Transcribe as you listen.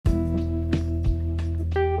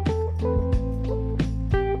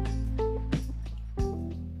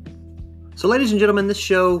So, ladies and gentlemen, this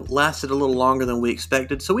show lasted a little longer than we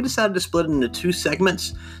expected, so we decided to split it into two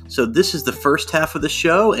segments. So, this is the first half of the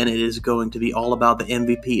show, and it is going to be all about the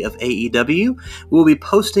MVP of AEW. We'll be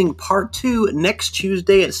posting part 2 next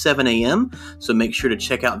Tuesday at 7 a.m., so make sure to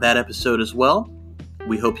check out that episode as well.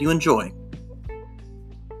 We hope you enjoy.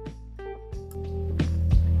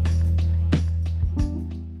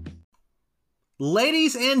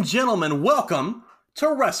 Ladies and gentlemen, welcome to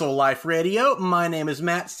Wrestle Life Radio. My name is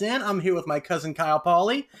Matt Sin. I'm here with my cousin Kyle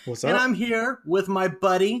Pauly. What's up? And I'm here with my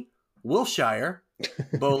buddy Wilshire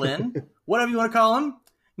Bolin, whatever you want to call him,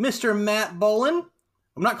 Mr. Matt Bolin.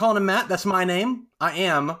 I'm not calling him Matt. That's my name. I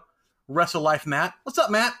am Wrestle Life Matt. What's up,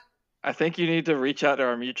 Matt? I think you need to reach out to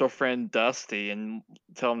our mutual friend Dusty and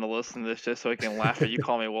tell him to listen to this just so he can laugh at you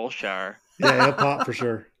call me Wilshire. Yeah, he'll pop for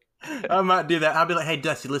sure. I might do that. I'll be like, hey,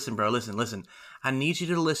 Dusty, listen, bro. Listen. I need you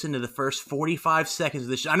to listen to the first 45 seconds of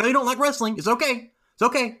this show. I know you don't like wrestling. It's okay. It's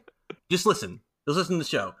okay. Just listen. Just listen to the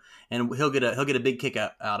show, and he'll get a big kick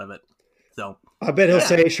out of it. So I bet he'll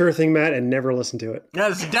say "sure thing, Matt," and never listen to it.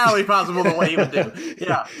 That's entirely possible the way he would do.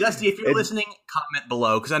 Yeah, Dusty, if you're listening, comment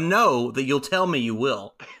below because I know that you'll tell me you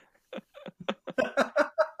will.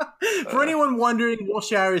 For anyone wondering,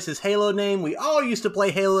 Wilshire is his Halo name. We all used to play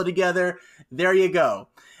Halo together. There you go.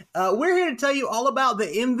 We're here to tell you all about the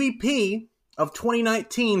MVP of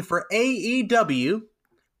 2019 for AEW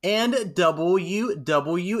and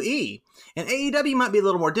WWE. And AEW might be a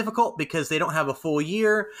little more difficult because they don't have a full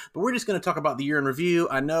year, but we're just going to talk about the year in review.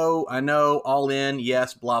 I know, all in,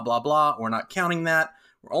 yes, blah, blah, blah. We're not counting that.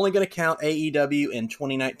 We're only going to count AEW in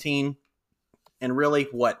 2019. And really,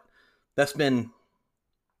 that's been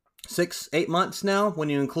 6-8 months now when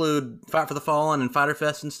you include Fight for the Fallen and Fyter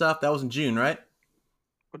Fest and stuff. That was in June, right?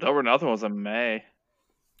 Double or Nothing was in May.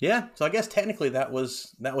 Yeah, so I guess technically that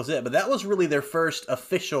was it, but that was really their first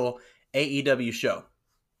official AEW show.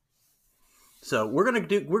 So we're gonna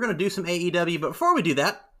do some AEW, but before we do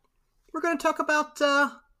that, we're gonna talk about.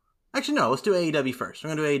 Actually, no, let's do AEW first.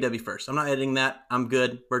 We're gonna do AEW first. I'm not editing that. I'm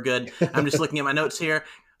good. We're good. I'm just looking at my notes here.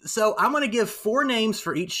 So I'm gonna give 4 names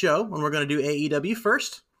for each show, and we're gonna do AEW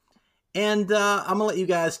first, and I'm gonna let you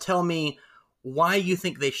guys tell me why you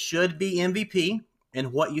think they should be MVP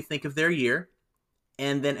and what you think of their year.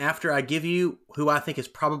 And then after I give you who I think is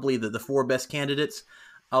probably the 4 best candidates,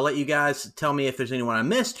 I'll let you guys tell me if there's anyone I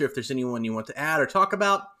missed or if there's anyone you want to add or talk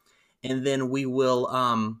about. And then we will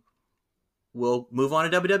we'll move on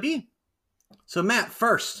to WWE. So Matt,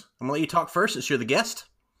 first, I'm going to let you talk first since you're the guest.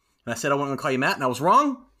 And I said I wasn't going to call you Matt, and I was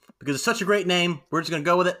wrong because it's such a great name. We're just going to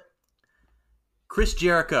go with it. Chris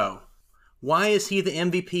Jericho. Why is he the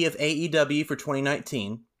MVP of AEW for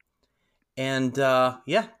 2019? And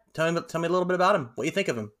Tell me a little bit about him. What do you think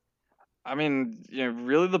of him? I mean,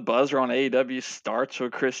 really the buzz around AEW starts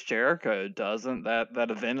with Chris Jericho, doesn't that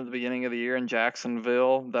event at the beginning of the year in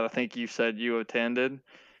Jacksonville that I think you said you attended,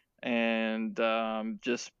 and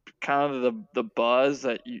just kind of the buzz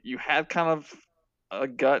that you had kind of a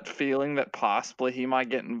gut feeling that possibly he might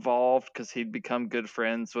get involved because he'd become good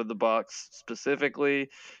friends with the Bucks specifically.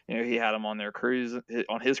 He had him on their cruise,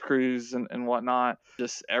 on his cruise and whatnot.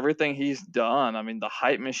 Just everything he's done. I mean, the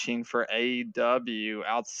hype machine for AEW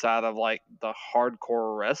outside of like the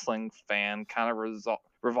hardcore wrestling fan kind of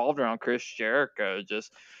revolved around Chris Jericho.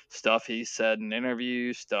 Just stuff he said in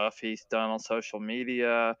interviews, stuff he's done on social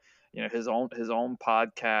media, his own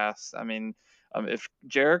podcast. I mean, if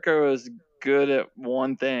Jericho is good at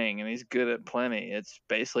one thing and he's good at plenty, it's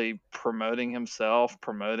basically promoting himself,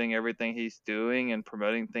 promoting everything he's doing, and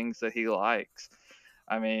promoting things that he likes.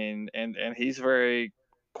 I mean, and he's very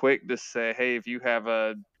quick to say, hey, if you have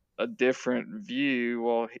a different view,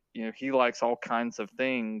 well, he likes all kinds of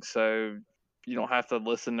things, so you don't have to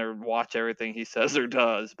listen or watch everything he says or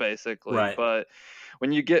does, basically. Right. But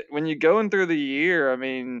when you going through the year, I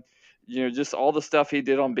mean, just all the stuff he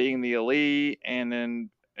did on Being the Elite, and then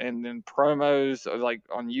promos like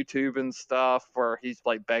on YouTube and stuff where he's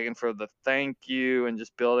like begging for the thank you and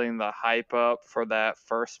just building the hype up for that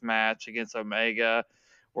first match against Omega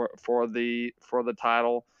for the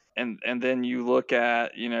title. And then you look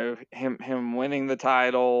at, him winning the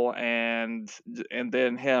title and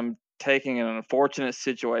then him taking an unfortunate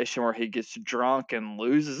situation where he gets drunk and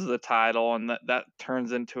loses the title, and that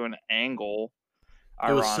turns into an angle.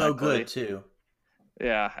 It was so good too.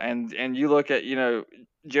 Yeah, and you look at,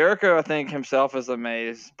 Jericho, I think himself is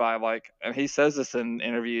amazed by and he says this in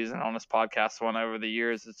interviews and on his podcast one over the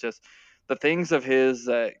years, it's just the things of his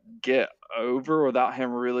that get over without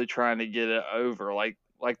him really trying to get it over. Like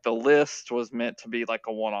the list was meant to be like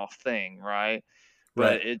a one-off thing, right?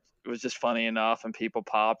 But it was just funny enough and people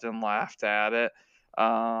popped and laughed at it.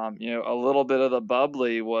 A little bit of the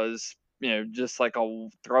bubbly was just like a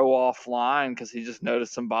throw off line because he just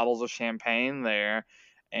noticed some bottles of champagne there,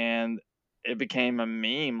 and it became a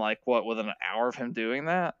meme. Like what, within an hour of him doing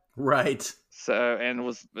that? Right. So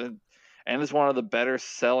and it's one of the better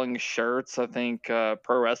selling shirts I think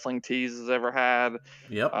Pro Wrestling Tees has ever had.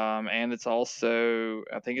 Yep. And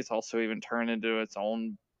I think it's also even turned into its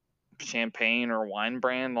own champagne or wine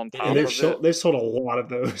brand on top And of it. they've sold a lot of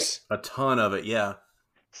those. A ton of it. Yeah.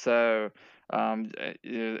 So,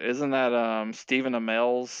 isn't that Stephen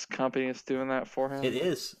Amell's company is doing that for him? It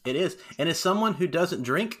is. It is. And as someone who doesn't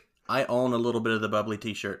drink, I own a little bit of the bubbly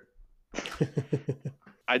T-shirt.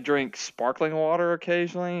 I drink sparkling water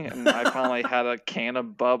occasionally, and I finally had a can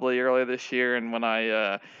of bubbly earlier this year. And when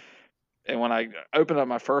I opened up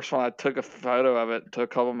my first one, I took a photo of it to a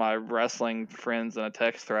couple of my wrestling friends in a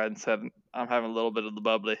text thread and said, "I'm having a little bit of the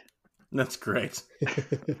bubbly." That's great.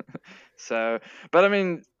 So, but I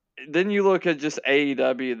mean, then you look at just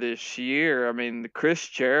AEW this year. I mean, Chris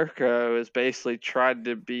Jericho has basically tried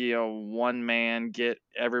to be a one man get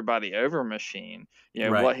everybody over machine.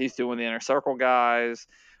 Right. What he's doing with the Inner Circle guys,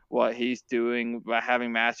 what he's doing by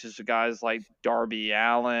having matches with guys like Darby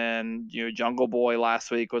Allin. Jungle Boy last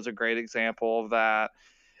week was a great example of that.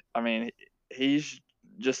 I mean, he's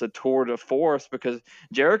just a tour de force because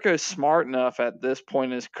Jericho's smart enough at this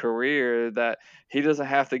point in his career that he doesn't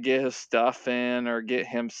have to get his stuff in or get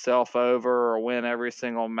himself over or win every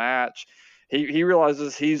single match. He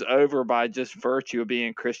realizes he's over by just virtue of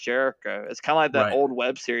being Chris Jericho. It's kind of like that Right. old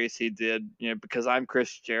web series he did, because I'm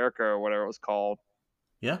Chris Jericho or whatever it was called.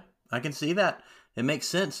 Yeah, I can see that. It makes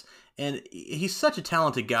sense. And he's such a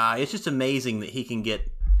talented guy. It's just amazing that he can get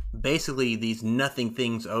basically these nothing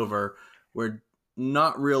things over where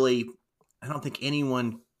not really, I don't think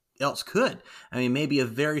anyone else could. I mean, maybe a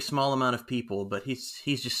very small amount of people, but he's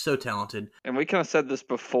just so talented. And we kind of said this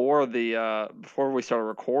before before we started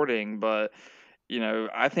recording, but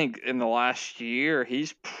I think in the last year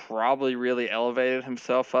he's probably really elevated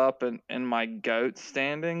himself up in my GOAT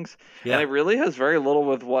standings. Yeah. And it really has very little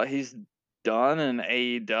with what he's done in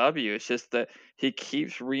AEW. It's just that he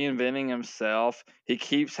keeps reinventing himself. He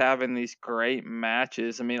keeps having these great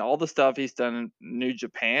matches. I mean, all the stuff he's done in New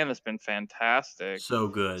Japan has been fantastic. So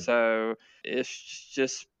good. So it's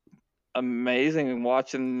just amazing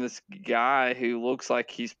watching this guy who looks like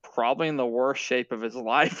he's probably in the worst shape of his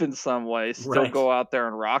life in some ways still Right. go out there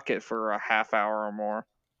and rock it for a half hour or more.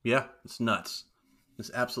 Yeah, it's nuts. It's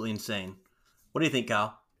absolutely insane. What do you think,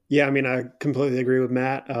 Kyle? Yeah, I mean, I completely agree with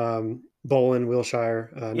Matt. Bolin,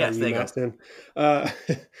 Wilshire, Yes, there you go. Maston.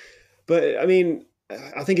 But I mean,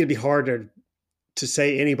 I think it'd be hard to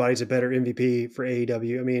say anybody's a better MVP for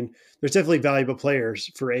AEW. I mean, there's definitely valuable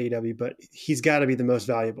players for AEW, but he's got to be the most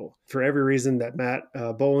valuable for every reason that Matt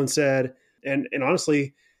Bolin said. And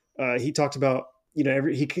honestly, he talked about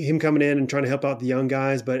him coming in and trying to help out the young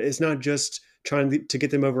guys, but it's not just trying to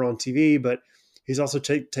get them over on TV, but he's also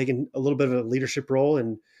taken a little bit of a leadership role.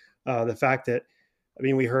 And the fact that, I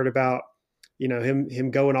mean, we heard about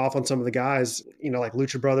him going off on some of the guys, like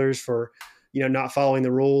Lucha Brothers for not following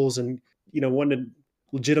the rules and wanting to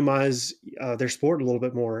legitimize their sport a little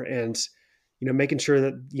bit more, and making sure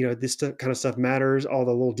that this kind of stuff matters, all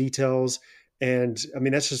the little details. And I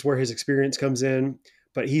mean, that's just where his experience comes in.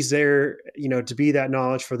 But he's there, to be that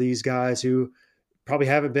knowledge for these guys who probably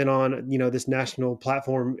haven't been on this national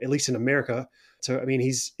platform, at least in America. So I mean,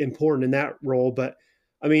 he's important in that role. But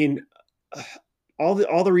I mean, all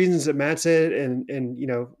the reasons that Matt said and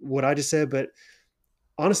what I just said, but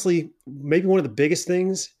honestly, maybe one of the biggest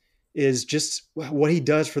things is just what he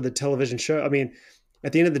does for the television show. I mean,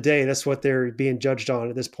 at the end of the day, that's what they're being judged on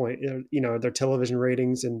at this point, their television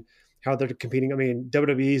ratings and how they're competing. I mean,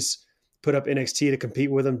 WWE's put up NXT to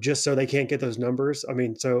compete with them just so they can't get those numbers. I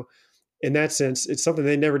mean, so in that sense, it's something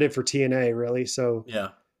they never did for TNA really. So yeah,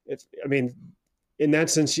 I mean, in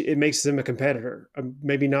that sense, it makes them a competitor,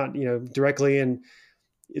 maybe not, directly. And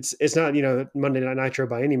it's not, Monday Night Nitro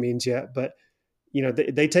by any means yet, but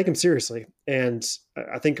they take him seriously. And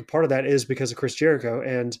I think a part of that is because of Chris Jericho.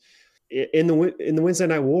 And in the Wednesday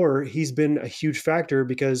Night War, he's been a huge factor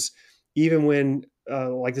because even when,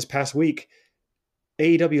 like this past week,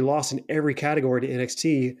 AEW lost in every category to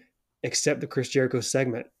NXT except the Chris Jericho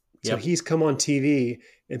segment. So he's come on TV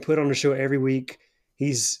and put on a show every week.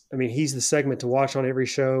 He's the segment to watch on every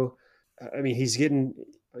show. I mean, he's getting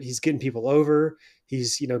people over.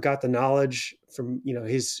 He's, got the knowledge from,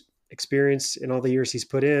 his experience in all the years he's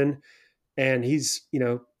put in, and he's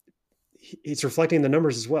reflecting the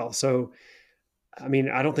numbers as well. So, I mean,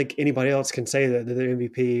 I don't think anybody else can say that they're the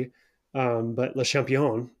MVP, but Le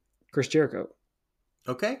Champion, Chris Jericho.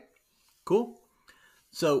 Okay, cool.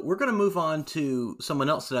 So we're going to move on to someone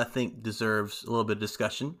else that I think deserves a little bit of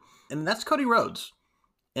discussion, and that's Cody Rhodes.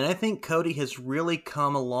 And I think Cody has really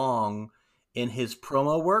come along in his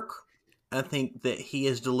promo work. I think that he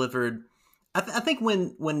has delivered. I think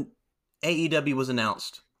when AEW was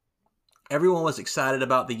announced, everyone was excited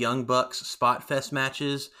about the Young Bucks Spot Fest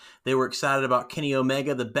matches. They were excited about Kenny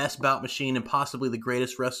Omega, the best bout machine and possibly the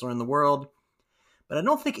greatest wrestler in the world. But I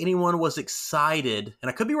don't think anyone was excited, and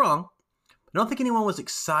I could be wrong, I don't think anyone was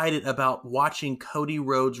excited about watching Cody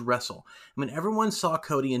Rhodes wrestle. I mean, everyone saw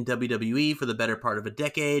Cody in WWE for the better part of a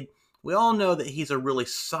decade. We all know that he's a really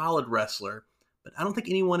solid wrestler, but I don't think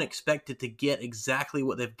anyone expected to get exactly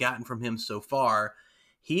what they've gotten from him so far.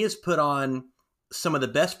 He has put on some of the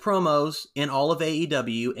best promos in all of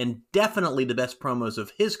AEW and definitely the best promos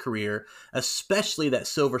of his career, especially that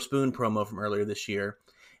Silver Spoon promo from earlier this year.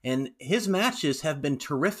 And his matches have been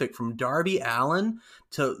terrific, from Darby Allin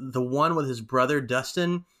to the one with his brother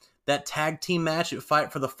Dustin, that tag team match at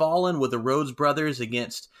Fight for the Fallen with the Rhodes brothers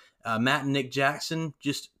against Matt and Nick Jackson.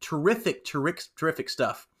 Just terrific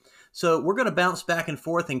stuff. So we're going to bounce back and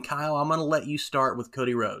forth, and Kyle, I'm going to let you start with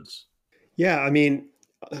Cody Rhodes. Yeah, I mean,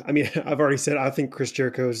 I've already said I think Chris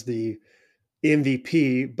Jericho is the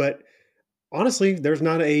MVP, but honestly, there's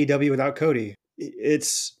not an AEW without Cody.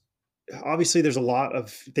 It's obviously there's a lot of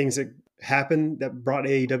things that happened that brought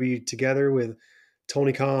AEW together with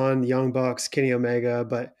Tony Khan, the Young Bucks, Kenny Omega,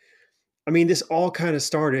 but I mean, this all kind of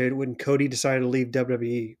started when Cody decided to leave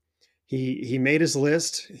WWE. He made his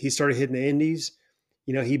list. He started hitting the indies.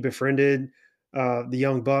 He befriended the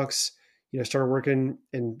Young Bucks. Started working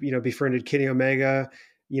and befriended Kenny Omega.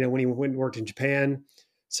 When he went and worked in Japan.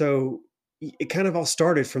 So it kind of all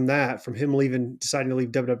started from that, from him deciding to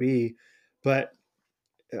leave WWE. But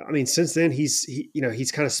I mean, since then he's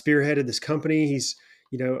kind of spearheaded this company.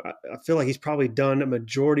 I feel like he's probably done a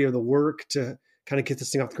majority of the work to kind of get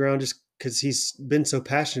this thing off the ground, just because he's been so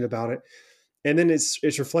passionate about it. And then it's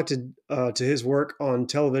reflected to his work on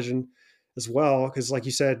television as well, because like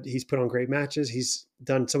you said, he's put on great matches. He's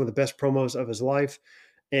done some of the best promos of his life.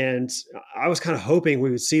 And I was kind of hoping we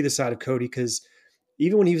would see the side of Cody, because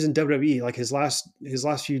even when he was in WWE, like his last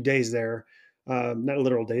few days there, not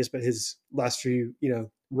literal days, but his last few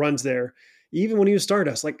runs there, even when he was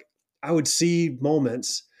Stardust, like I would see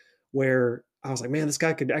moments where I was like, man, this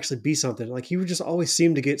guy could actually be something. Like he would just always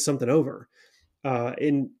seem to get something over,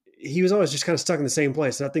 and he was always just kind of stuck in the same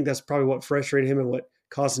place. And I think that's probably what frustrated him and what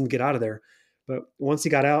caused him to get out of there. But once he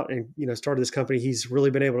got out and started this company, he's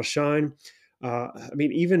really been able to shine. I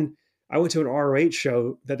mean, even I went to an ROH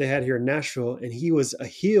show that they had here in Nashville, and he was a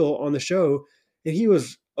heel on the show, and he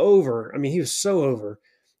was over. I mean, he was so over.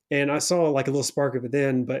 And I saw like a little spark of it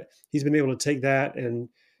then, but he's been able to take that and,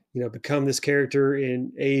 become this character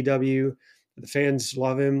in AEW. The fans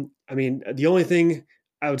love him. I mean, the only thing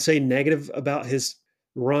I would say negative about his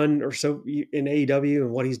run or so in AEW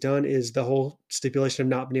and what he's done is the whole stipulation of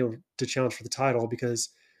not being able to challenge for the title, because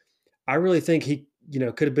I really think he,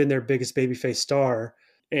 could have been their biggest babyface star,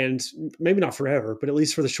 and maybe not forever, but at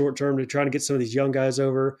least for the short term, to try to get some of these young guys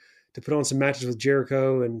over, to put on some matches with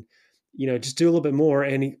Jericho and, just do a little bit more.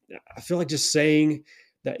 And I feel like just saying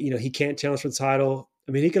that, he can't challenge for the title.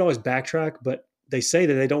 I mean, he could always backtrack, but they say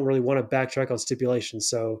that they don't really want to backtrack on stipulations.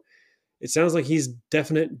 So it sounds like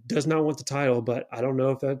does not want the title, but I don't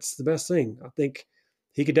know if that's the best thing. I think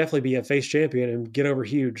he could definitely be a face champion and get over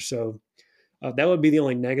huge. So that would be the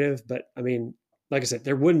only negative. But I mean, like I said,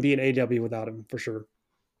 there wouldn't be an AEW without him for sure.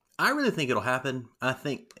 I really think it'll happen. I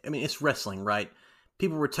mean, it's wrestling, right?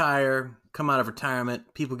 People retire, come out of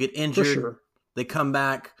retirement, people get injured, sure. They come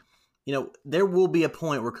back. There will be a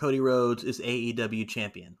point where Cody Rhodes is AEW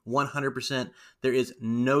champion. 100%. There is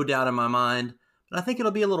no doubt in my mind. But I think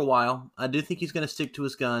it'll be a little while. I do think he's going to stick to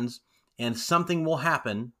his guns, and something will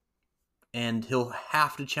happen, and he'll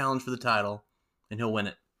have to challenge for the title, and he'll win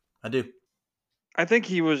it. I do. I think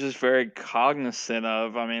he was just very cognizant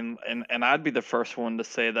of, I mean, and I'd be the first one to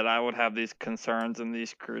say that I would have these concerns and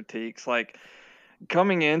these critiques. Like,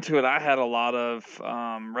 coming into it, I had a lot of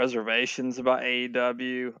reservations about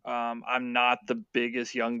AEW. I'm not the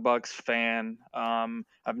biggest Young Bucks fan.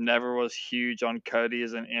 I've never was huge on Cody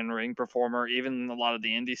as an in-ring performer. Even a lot of the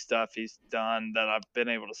indie stuff he's done that I've been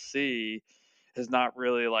able to see has not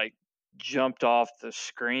really like jumped off the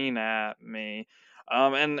screen at me.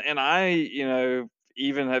 And I,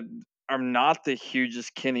 even I'm not the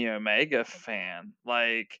hugest Kenny Omega fan.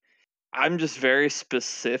 Like, I'm just very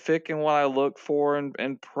specific in what I look for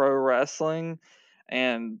in pro wrestling,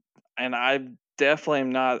 and I definitely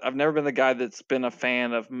am not. I've never been the guy that's been a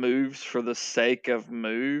fan of moves for the sake of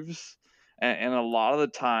moves, and a lot of the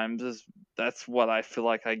times that's what I feel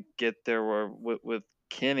like I get there with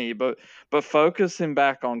Kenny. But focusing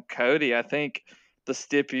back on Cody, I think the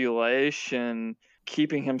stipulation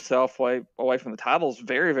keeping himself away from the title is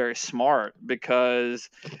very, very smart, because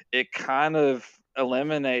it kind of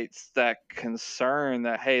eliminates that concern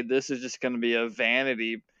that, hey, this is just going to be a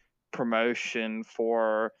vanity promotion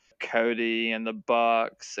for Cody and the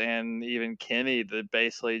Bucks and even Kenny to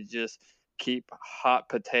basically just keep hot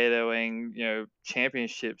potatoing,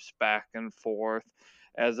 championships back and forth,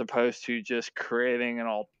 as opposed to just creating an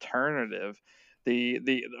alternative.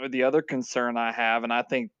 The other concern I have, and I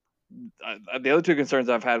think the other two concerns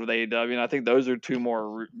I've had with AEW, and I think those are two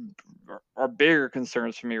more or bigger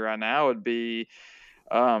concerns for me right now, would be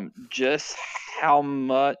just how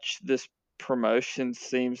much this promotion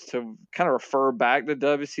seems to kind of refer back to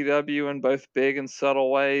WCW in both big and subtle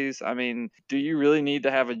ways. I mean, do you really need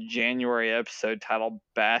to have a January episode titled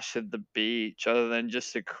Bash at the Beach other than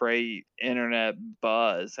just to create internet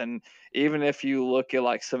buzz? And even if you look at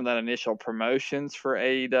like some of that initial promotions for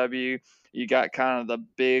AEW, you got kind of the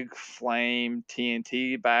big flame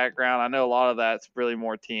TNT background. I know a lot of that's really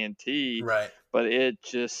more TNT, right? But it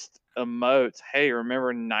just emotes, hey,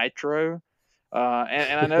 remember Nitro?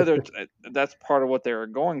 And I know that's part of what they were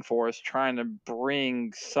going for, is trying to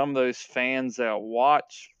bring some of those fans that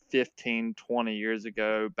watched 15, 20 years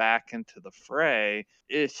ago back into the fray.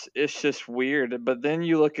 It's just weird. But then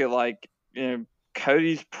you look at like,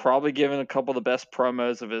 Cody's probably given a couple of the best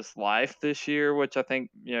promos of his life this year, which I think,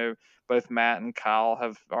 both Matt and Kyle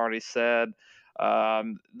have already said.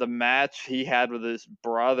 The match he had with his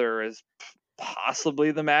brother is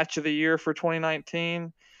possibly the match of the year for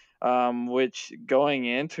 2019. Which going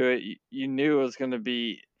into it, you knew it was going to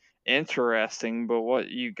be interesting, but what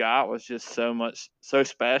you got was just so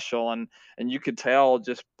special, and you could tell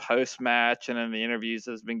just post match and in the interviews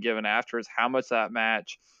that's been given afterwards how much that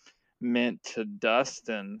match meant to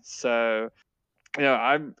Dustin. So,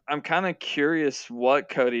 I'm kind of curious what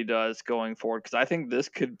Cody does going forward, because I think this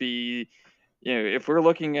could be, if we're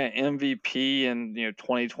looking at MVP in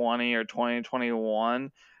 2020 or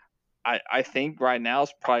 2021. I think right now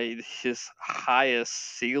is probably his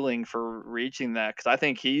highest ceiling for reaching that, because I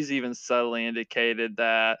think he's even subtly indicated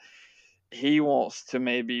that he wants to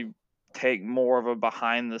maybe take more of a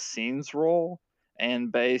behind the scenes role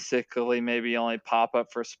and basically maybe only pop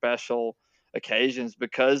up for special occasions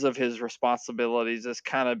because of his responsibilities as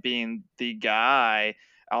kind of being the guy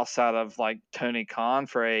outside of like Tony Khan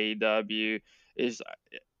for AEW.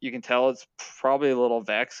 You can tell it's probably a little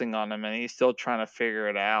vexing on him, and he's still trying to figure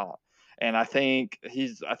it out. And I think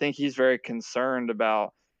he's very concerned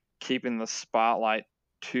about keeping the spotlight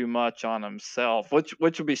too much on himself, which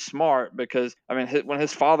would be smart, because I mean, when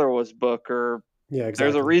his father was Booker, yeah,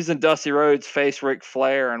 exactly. There's a reason Dusty Rhodes faced Ric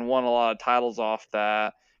Flair and won a lot of titles off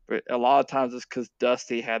that. But a lot of times it's because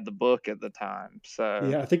Dusty had the book at the time. So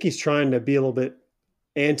yeah, I think he's trying to be a little bit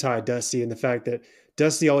anti-Dusty in the fact that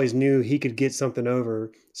Dusty always knew he could get something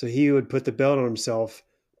over, so he would put the belt on himself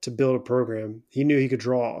to build a program. He knew he could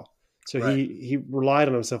draw. So right. he relied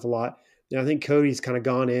on himself a lot. And I think Cody's kind of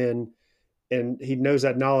gone in and he knows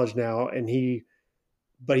that knowledge now,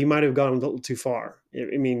 but he might have gone a little too far.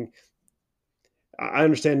 I mean, I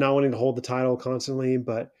understand not wanting to hold the title constantly,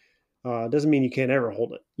 but it doesn't mean you can't ever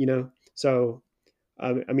hold it, So,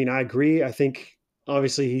 I mean, I agree. I think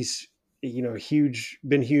obviously he's, been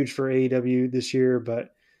huge for AEW this year,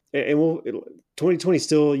 but 2020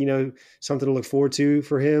 still, something to look forward to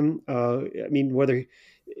for him. I mean, whether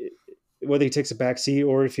he takes a back seat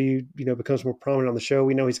or if he, becomes more prominent on the show.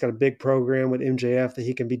 We know he's got a big program with MJF that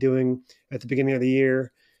he can be doing at the beginning of the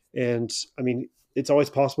year. And I mean, it's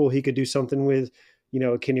always possible he could do something with,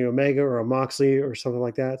 a Kenny Omega or a Moxley or something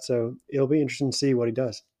like that. So it'll be interesting to see what he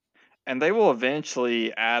does. And they will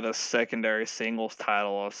eventually add a secondary singles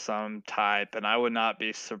title of some type. And I would not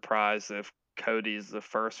be surprised if Cody's the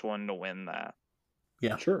first one to win that.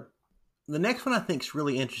 Yeah, sure. The next one I think is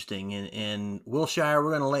really interesting, and Wilshire,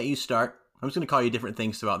 we're going to let you start. I'm just going to call you different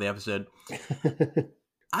things throughout the episode.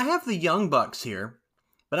 I have the Young Bucks here,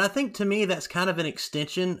 but I think to me that's kind of an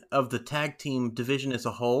extension of the tag team division as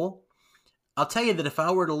a whole. I'll tell you that if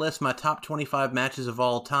I were to list my top 25 matches of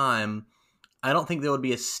all time, I don't think there would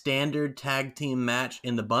be a standard tag team match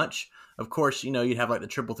in the bunch. Of course, you'd have like the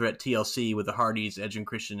triple threat TLC with the Hardys, Edge and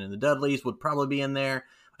Christian, and the Dudleys would probably be in there.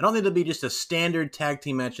 I don't think there'll be just a standard tag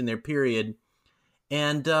team match in there, period.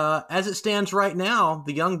 And as it stands right now,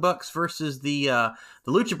 the Young Bucks versus the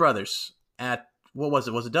Lucha Brothers at, what was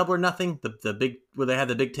it? Was it Double or Nothing? The big, where they had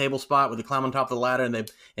the big table spot where they climb on top of the ladder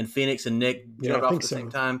and Phoenix and Nick jumped off at the same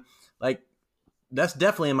time. Like, that's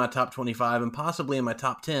definitely in my top 25 and possibly in my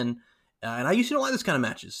top 10. And I usually don't like this kind of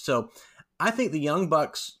matches. So I think the Young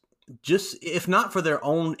Bucks, just if not for their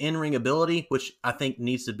own in-ring ability, which I think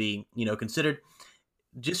needs to be, considered,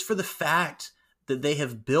 just for the fact that they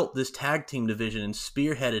have built this tag team division and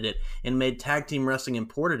spearheaded it and made tag team wrestling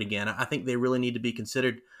important again, I think they really need to be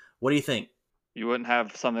considered. What do you think? You wouldn't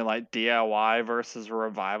have something like DIY versus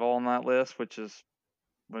Revival on that list, which is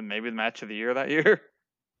maybe the match of the year that year.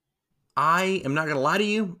 I am not going to lie to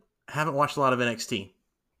you. I haven't watched a lot of NXT.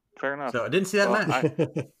 Fair enough. So I didn't see that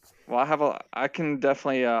match. I can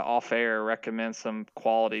definitely off air recommend some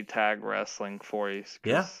quality tag wrestling for you.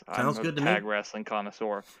 Yeah, sounds good to me. Tag wrestling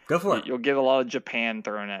connoisseur. Go for it. You'll get a lot of Japan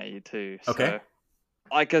thrown at you too. Okay. So,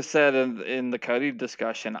 like I said in the Cody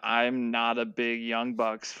discussion, I'm not a big Young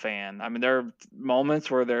Bucks fan. I mean, there are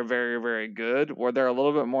moments where they're very, very good, where they're a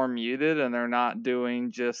little bit more muted and they're not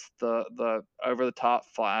doing just the over the top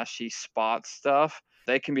flashy spot stuff.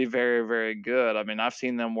 They can be very, very good. I mean, I've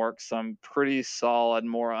seen them work some pretty solid,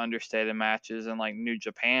 more understated matches in like New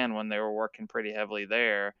Japan when they were working pretty heavily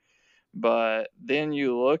there. But then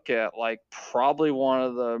you look at like probably one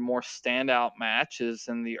of the more standout matches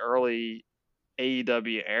in the early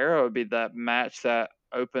AEW era would be that match that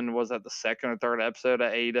opened, was that the second or third episode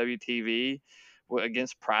of AEW TV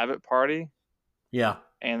against Private Party? Yeah.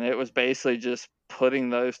 And it was basically just putting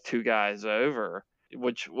those two guys over,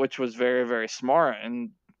 which was very, very smart.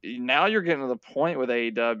 And now you're getting to the point with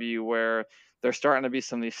AEW where there's starting to be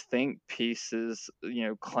some of these think pieces,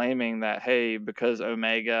 claiming that, hey, because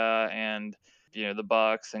Omega and, the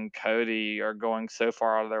Bucks and Cody are going so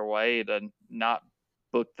far out of their way to not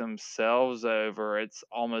book themselves over, it's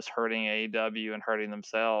almost hurting AEW and hurting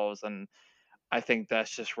themselves. And I think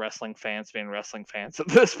that's just wrestling fans being wrestling fans at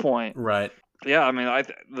this point. Right. Yeah, I mean,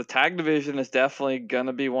 the tag division is definitely going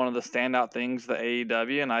to be one of the standout things the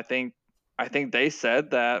AEW, and I think they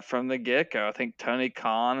said that from the get-go. I think Tony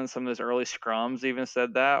Khan and some of those early scrums even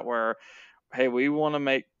said that, where, hey, we want to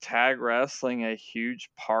make tag wrestling a huge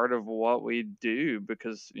part of what we do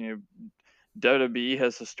because, WWE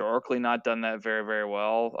has historically not done that very, very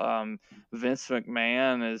well. Vince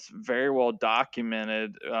McMahon is very well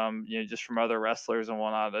documented, just from other wrestlers and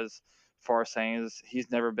whatnot, as far as saying is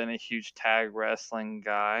he's never been a huge tag wrestling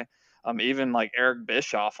guy. Even like Eric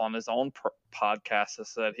Bischoff on his own podcast has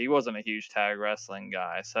said he wasn't a huge tag wrestling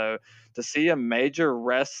guy. So to see a major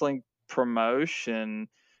wrestling promotion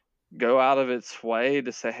go out of its way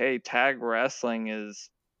to say, hey, tag wrestling is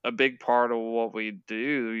a big part of what we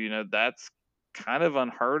do, that's kind of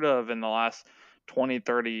unheard of in the last 20,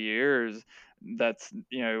 30 years. That's,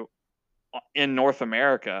 in North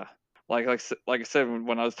America. Like I said,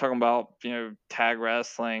 when I was talking about, tag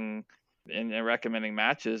wrestling and recommending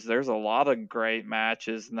matches, there's a lot of great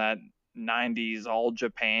matches in that 90s All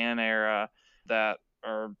Japan era that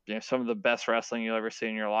are, some of the best wrestling you'll ever see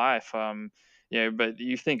in your life. But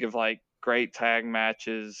you think of like great tag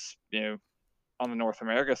matches, on the North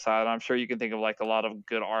America side, I'm sure you can think of like a lot of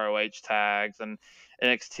good ROH tags, and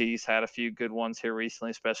NXT's had a few good ones here recently,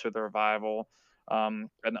 especially with the Revival. An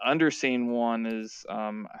underseen one is,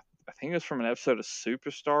 I think it was from an episode of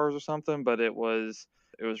Superstars or something, but it was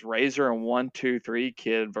Razor and 1-2-3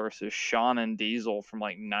 Kid versus Shawn and Diesel from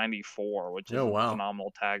like '94, which is a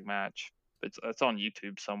phenomenal tag match. It's on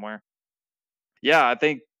YouTube somewhere. Yeah, I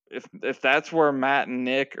think if that's where Matt and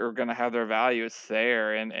Nick are going to have their value, it's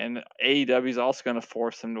there. And AEW is also going to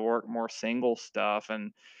force them to work more single stuff,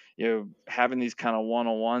 and having these kind of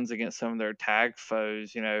one-on-ones against some of their tag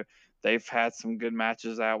foes. They've had some good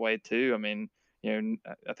matches that way too. I mean,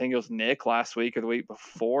 I think it was Nick last week or the week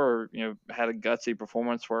before, had a gutsy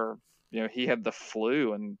performance where he had the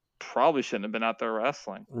flu and probably shouldn't have been out there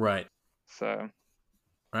wrestling. Right. So.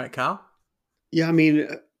 All right, Kyle. Yeah, I mean,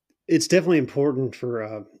 it's definitely important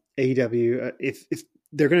for AEW if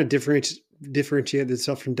they're going to differentiate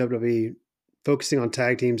themselves from WWE. Focusing on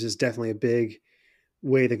tag teams is definitely a big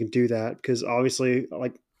way they can do that, because obviously,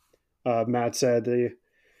 like Matt said, the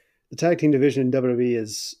tag team division in WWE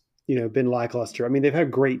has been lackluster. I mean, they've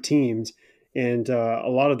had great teams and a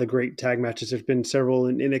lot of the great tag matches. There's been several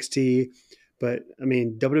in NXT, but I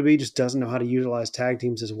mean, WWE just doesn't know how to utilize tag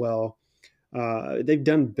teams as well. They've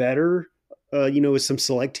done better, with some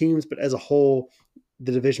select teams, but as a whole,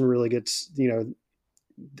 the division really gets,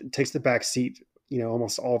 takes the back seat,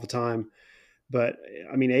 almost all the time. But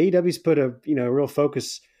I mean, AEW's put a, real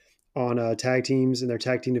focus on tag teams and their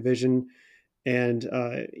tag team division. And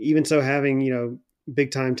even so, having,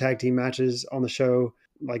 big time tag team matches on the show,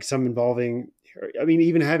 like some involving, I mean,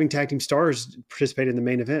 even having tag team stars participate in the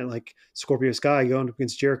main event, like Scorpio Sky going up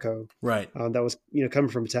against Jericho. Right. That was, coming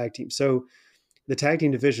from a tag team. So the tag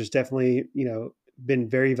team division has definitely, been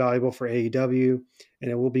very valuable for AEW,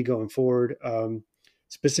 and it will be going forward.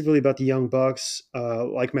 specifically about the Young Bucks.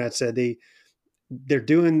 Like Matt said, they're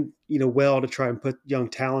doing well to try and put young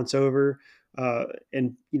talents over,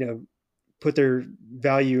 and put their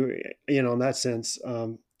value in on that sense.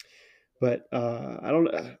 But I don't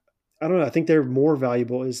know. I think they're more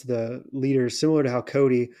valuable as the leaders, similar to how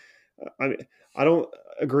Cody. I mean, I don't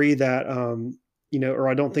agree that or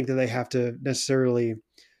I don't think that they have to necessarily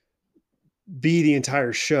be the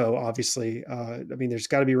entire show. Obviously, I mean, there's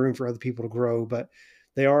got to be room for other people to grow, but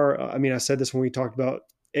they are. I mean, I said this when we talked about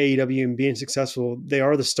AEW and being successful. They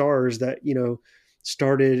are the stars that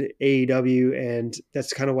started AEW, and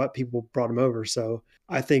that's kind of what people brought them over. So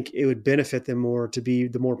I think it would benefit them more to be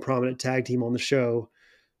the more prominent tag team on the show,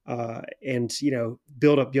 and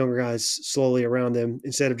build up younger guys slowly around them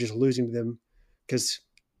instead of just losing to them. Because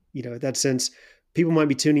in that sense, people might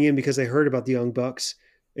be tuning in because they heard about the Young Bucks,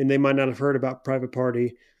 and they might not have heard about Private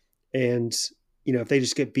Party. And if they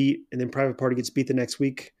just get beat and then Private Party gets beat the next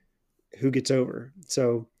week, who gets over?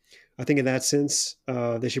 So I think in that sense,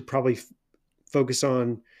 they should probably focus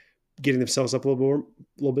on getting themselves up a little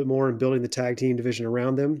bit more and building the tag team division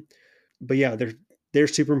around them. But yeah, they're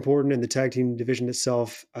super important, and the tag team division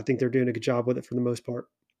itself, I think they're doing a good job with it for the most part.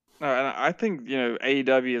 And I think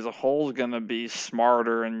AEW as a whole is going to be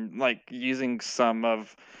smarter and like using some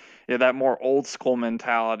of that more old school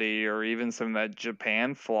mentality, or even some of that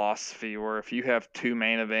Japan philosophy, where if you have two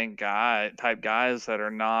main event type guys that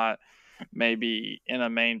are not maybe in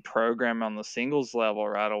a main program on the singles level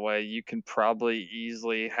right away, you can probably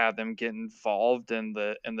easily have them get involved in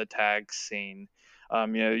the tag scene.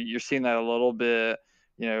 You're seeing that a little bit.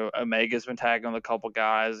 Omega's been tagging with a couple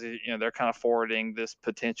guys. They're kind of forwarding this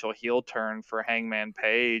potential heel turn for Hangman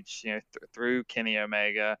Page, through Kenny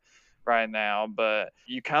Omega right now. But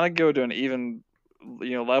you kind of go to an even,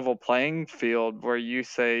 level playing field where you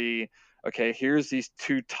say, okay, here's these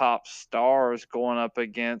two top stars going up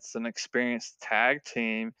against an experienced tag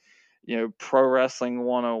team. Pro Wrestling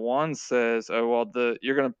 101 says, oh, well,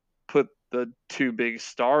 you're going to put the two big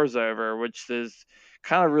stars over, which is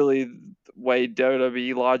kind of really the way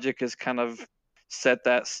WWE logic has kind of set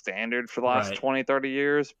that standard for the last 20, 30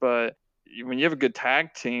 years. But when you have a good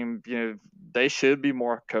tag team, they should be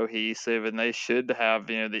more cohesive, and they should have,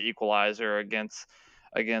 the equalizer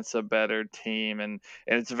against a better team. And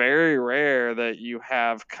it's very rare that you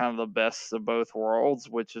have kind of the best of both worlds,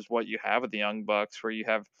 which is what you have with the Young Bucks, where you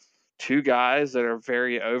have two guys that are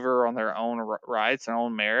very over on their own rights and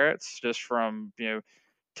own merits, just from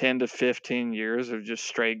 10 to 15 years of just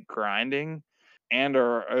straight grinding, and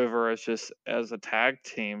are over as a tag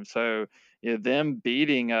team. So them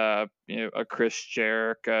beating a Chris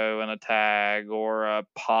Jericho in a tag, or a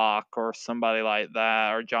Pac, or somebody like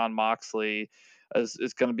that, or John Moxley,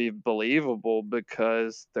 is going to be believable,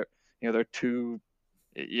 because they're two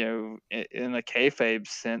in a kayfabe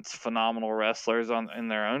sense phenomenal wrestlers in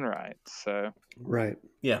their own right. So right,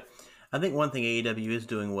 yeah, I think one thing AEW is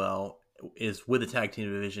doing well is with the tag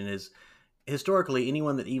team division is historically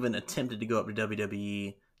anyone that even attempted to go up to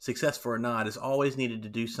WWE, successful or not, has always needed to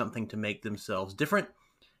do something to make themselves different.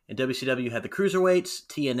 And WCW had the cruiserweights,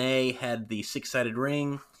 TNA had the six-sided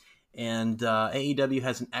ring, and AEW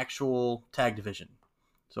has an actual tag division.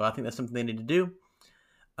 So I think that's something they need to do.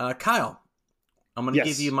 Kyle, I'm going to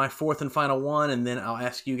give you my fourth and final one, and then I'll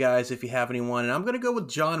ask you guys if you have anyone. And I'm going to go with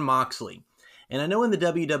Jon Moxley. And I know in the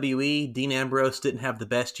WWE, Dean Ambrose didn't have the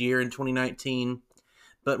best year in 2019,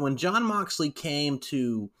 but when Jon Moxley came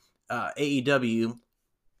to AEW,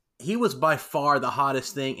 he was by far the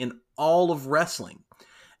hottest thing in all of wrestling.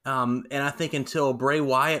 And I think until Bray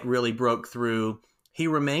Wyatt really broke through, he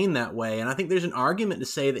remained that way. And I think there's an argument to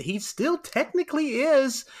say that he still technically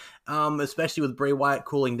is, especially with Bray Wyatt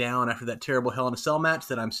cooling down after that terrible Hell in a Cell match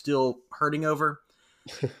that I'm still hurting over.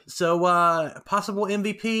 So possible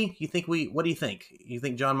MVP, what do you think? You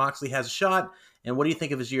think Jon Moxley has a shot? And what do you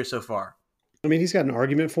think of his year so far? I mean, he's got an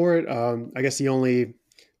argument for it. I guess the only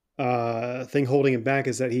thing holding him back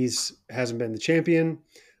is that hasn't been the champion.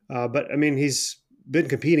 But I mean, he's been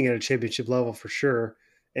competing at a championship level for sure.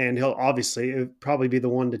 And he'll probably be the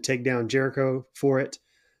one to take down Jericho for it,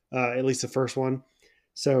 at least the first one.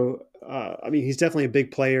 So, I mean, he's definitely a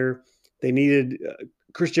big player. They needed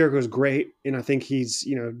Chris Jericho is great, and I think he's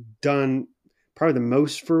done probably the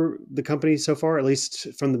most for the company so far, at least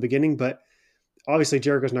from the beginning. But obviously,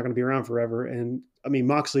 Jericho's not going to be around forever, and I mean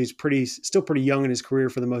Moxley's still pretty young in his career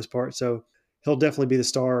for the most part, so he'll definitely be the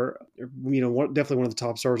star. Definitely one of the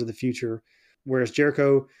top stars of the future. Whereas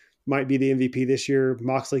Jericho might be the MVP this year,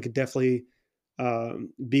 Moxley could definitely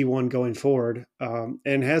be one going forward,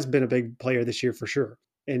 and has been a big player this year for sure.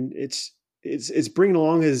 And it's it's bringing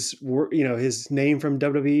along his his name from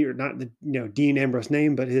WWE, or not the Dean Ambrose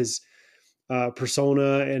name, but his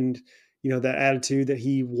persona and that attitude that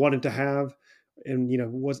he wanted to have, and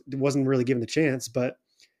wasn't really given the chance. But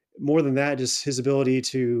more than that, just his ability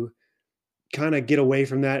to kind of get away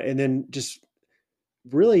from that, and then just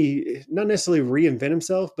really not necessarily reinvent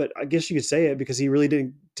himself, but I guess you could say it, because he really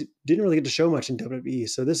didn't really get to show much in WWE.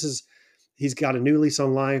 So he's got a new lease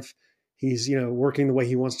on life. He's working the way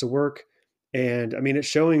he wants to work, and I mean it's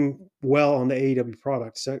showing well on the AEW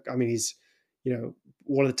product. So I mean he's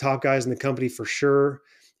one of the top guys in the company for sure.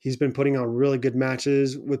 He's been putting on really good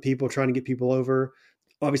matches with people, trying to get people over.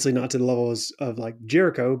 Obviously not to the levels of like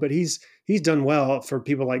Jericho, but he's done well for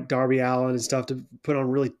people like Darby Allin and stuff to put on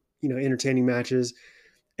really entertaining matches.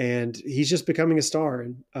 And he's just becoming a star,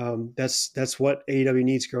 and that's what AEW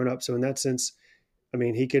needs growing up. So in that sense, I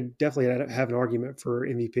mean, he could definitely have an argument for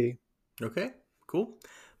MVP. Okay, cool.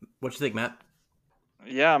 What you think, Matt?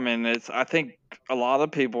 Yeah, I mean, I think a lot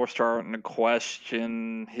of people are starting to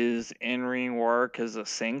question his in-ring work as a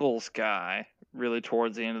singles guy really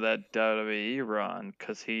towards the end of that WWE run,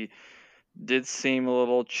 because he did seem a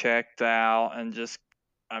little checked out, and just,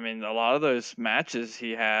 I mean, a lot of those matches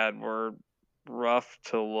he had were rough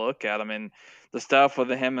to look at. I mean, the stuff with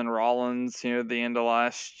him and Rollins, the end of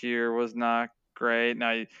last year was not great.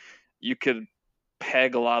 Now, you could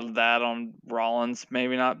peg a lot of that on Rollins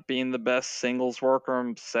maybe not being the best singles worker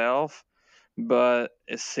himself, but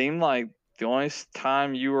it seemed like the only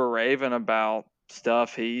time you were raving about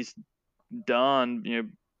stuff he's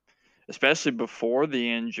done, especially before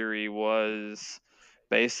the injury, was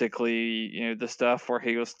basically the stuff where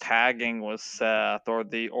he was tagging with Seth, or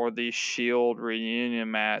the Shield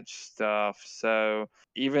reunion match stuff. So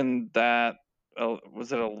even that,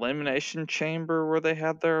 was it Elimination Chamber where they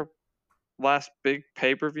had their last big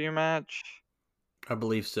pay-per-view match I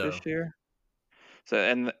believe so. this year? So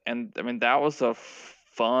and I mean, that was a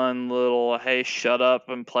fun little, hey, shut up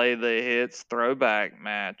and play the hits throwback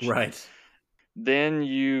match. Right. Then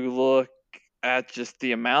you look at just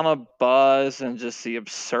the amount of buzz and just the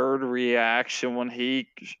absurd reaction when he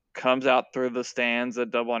comes out through the stands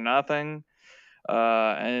at Double or Nothing,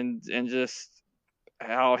 and just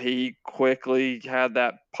how he quickly had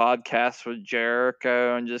that podcast with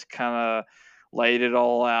Jericho and just kind of laid it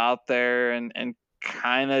all out there, and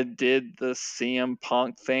kind of did the CM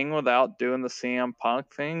Punk thing without doing the CM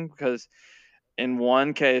Punk thing. Because in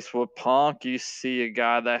one case with Punk, you see a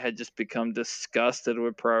guy that had just become disgusted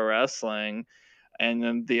with pro wrestling. And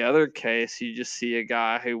in the other case, you just see a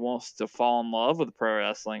guy who wants to fall in love with pro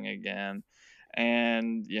wrestling again.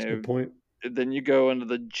 And, That's a good point. Then you go into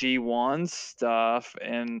the G1 stuff,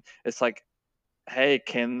 and it's like, hey,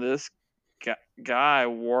 can this guy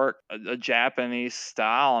work a Japanese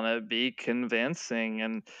style and it be convincing?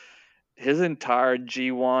 And his entire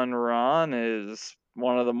G1 run is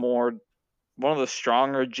one of the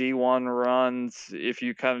stronger G1 runs. If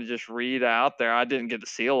you kind of just read out there, I didn't get to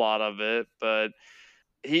see a lot of it, but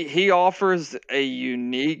he offers a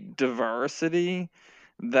unique diversity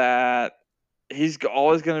that he's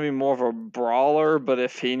always going to be more of a brawler. But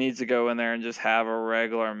if he needs to go in there and just have a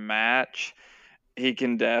regular match, he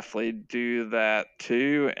can definitely do that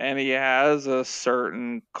too. And he has a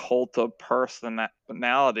certain cult of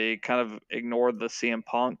personality. Kind of ignored the CM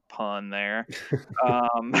Punk pun there.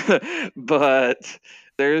 But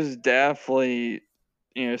there's definitely,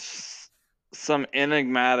 some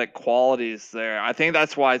enigmatic qualities there. I think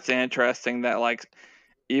that's why it's interesting that, like,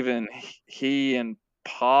 even he and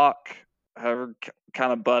Pac have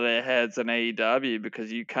kind of butted heads in AEW,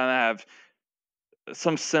 because you kind of have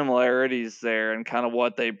some similarities there and kind of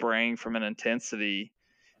what they bring from an intensity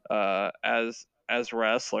as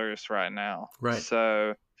wrestlers right now. Right.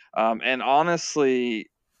 So, and honestly,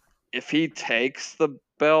 if he takes the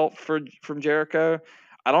belt from Jericho,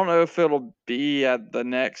 I don't know if it'll be at the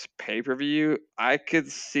next pay-per-view. I could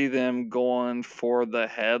see them going for the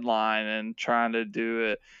headline and trying to do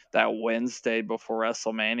it that Wednesday before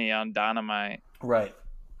WrestleMania on Dynamite. Right.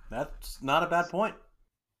 That's not a bad point.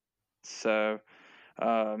 So,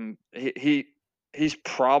 he's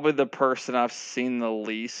probably the person I've seen the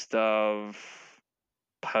least of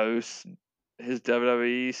post his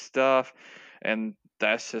WWE stuff, and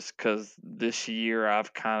that's just because this year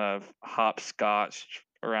I've kind of hopscotched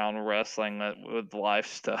around wrestling with life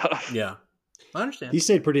stuff. Yeah, I understand. He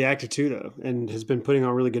stayed pretty active too, though, and has been putting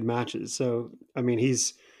on really good matches. So, I mean,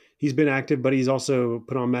 he's been active, but he's also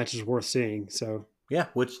put on matches worth seeing. So, yeah,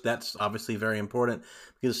 which that's obviously very important,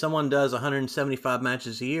 because if someone does 175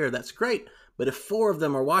 matches a year, that's great. But if 4 of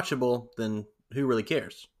them are watchable, then who really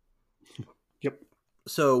cares? Yep.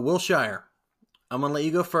 So, Will Shire, I'm going to let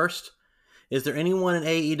you go first. Is there anyone in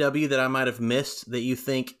AEW that I might have missed that you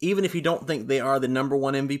think, even if you don't think they are the number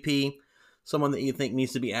one MVP, someone that you think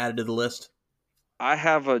needs to be added to the list? I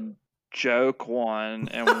have a joke one,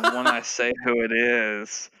 and when I say who it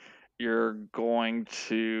is, you're going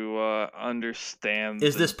to understand.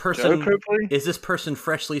 Is the this person joke, hopefully? is this person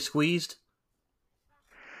freshly squeezed?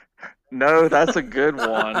 No, that's a good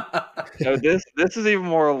one. No, this is even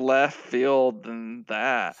more left field than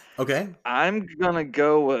that. Okay. I'm gonna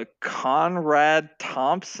go with Conrad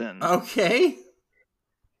Thompson, Okay.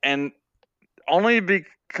 and only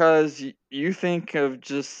because you think of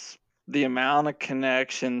just the amount of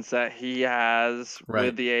connections that he has Right.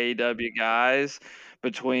 with the AEW guys,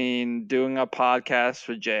 between doing a podcast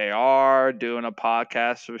with JR, doing a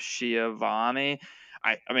podcast with Schiavone.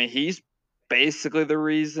 I mean, he's basically the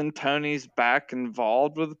reason Tony's back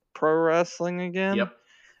involved with pro wrestling again. Yep.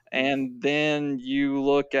 And then you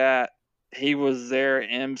look at, he was there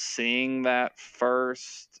emceeing that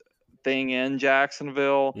first thing in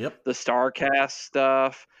Jacksonville, Yep. the StarCast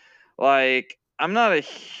stuff. Like, I'm not a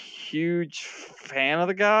huge fan of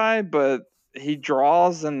the guy, but he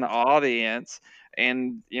draws an audience,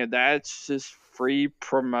 and that's just free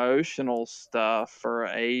promotional stuff for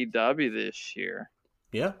AEW this year.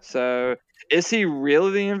 Yeah. So, is he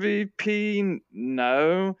really the MVP?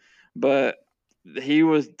 No, but he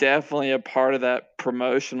was definitely a part of that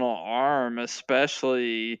promotional arm,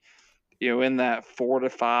 especially in that 4 to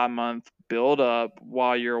 5 month build up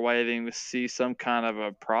while you're waiting to see some kind of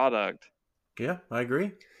a product. Yeah, I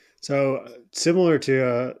agree. So similar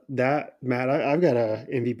to that, Matt, I've got a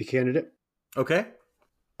MVP candidate. Okay.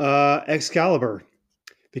 Excalibur,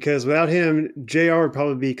 because without him, JR would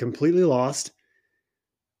probably be completely lost.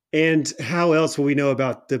 And how else will we know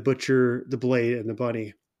about the Butcher, the Blade, and the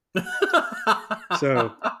Bunny?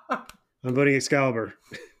 So I'm voting Excalibur.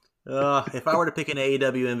 If I were to pick an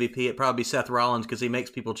AEW MVP, it'd probably be Seth Rollins because he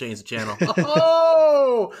makes people change the channel.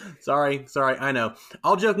 Oh, sorry. I know.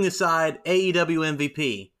 All joking aside, AEW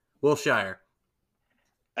MVP, Will Shire.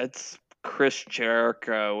 It's Chris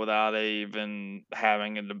Jericho without even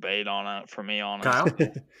having a debate on it for me, honestly.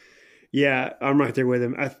 Kyle? Yeah, I'm right there with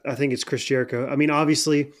him. I think it's Chris Jericho. I mean,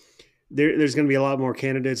 obviously, there's going to be a lot more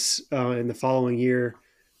candidates in the following year.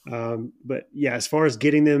 But yeah, as far as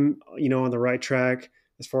getting them, on the right track,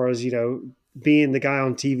 as far as, being the guy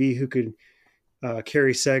on TV who could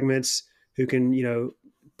carry segments, who can,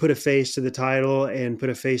 put a face to the title and put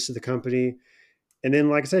a face to the company. And then,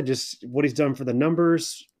 like I said, just what he's done for the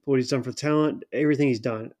numbers, what he's done for the talent, everything he's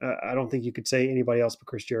done. I don't think you could say anybody else but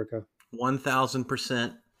Chris Jericho.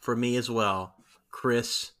 1,000% for me as well.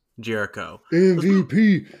 Chris Jericho.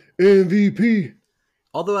 MVP.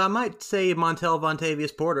 Although I might say Montel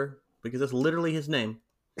Vontavious Porter, because that's literally his name.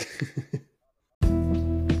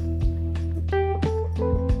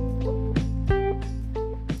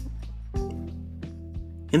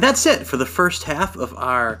 And that's it for the first half of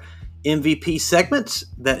our MVP segments.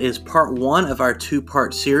 That is part 1 of our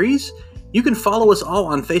 2-part series. You can follow us all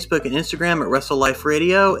on Facebook and Instagram at WrestleLife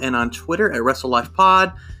Radio and on Twitter at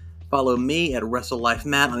WrestleLifePod. Follow me at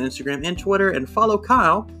WrestleLifeMatt on Instagram and Twitter, and follow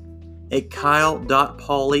Kyle at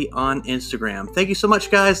Kyle.Pauly on Instagram. Thank you so much,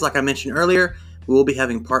 guys. Like I mentioned earlier, we will be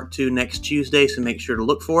having part 2 next Tuesday, so make sure to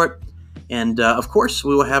look for it. And, of course,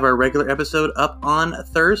 we will have our regular episode up on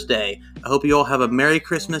Thursday. I hope you all have a Merry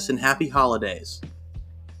Christmas and Happy Holidays.